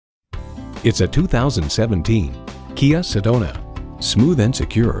It's a 2017 Kia Sedona. Smooth and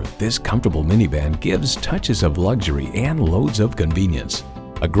secure, this comfortable minivan gives touches of luxury and loads of convenience.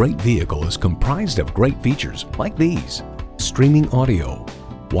 A great vehicle is comprised of great features like these: streaming audio,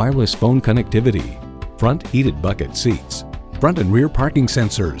 wireless phone connectivity, front heated bucket seats, front and rear parking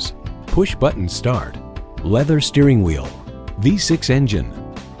sensors, push-button start, leather steering wheel, V6 engine,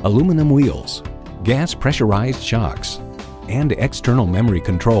 aluminum wheels, gas pressurized shocks, and external memory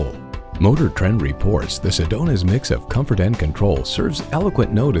control. Motor Trend reports the Sedona's mix of comfort and control serves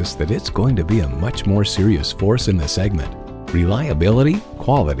eloquent notice that it's going to be a much more serious force in the segment. Reliability,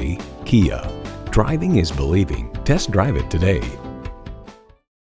 quality, Kia. Driving is believing. Test drive it today.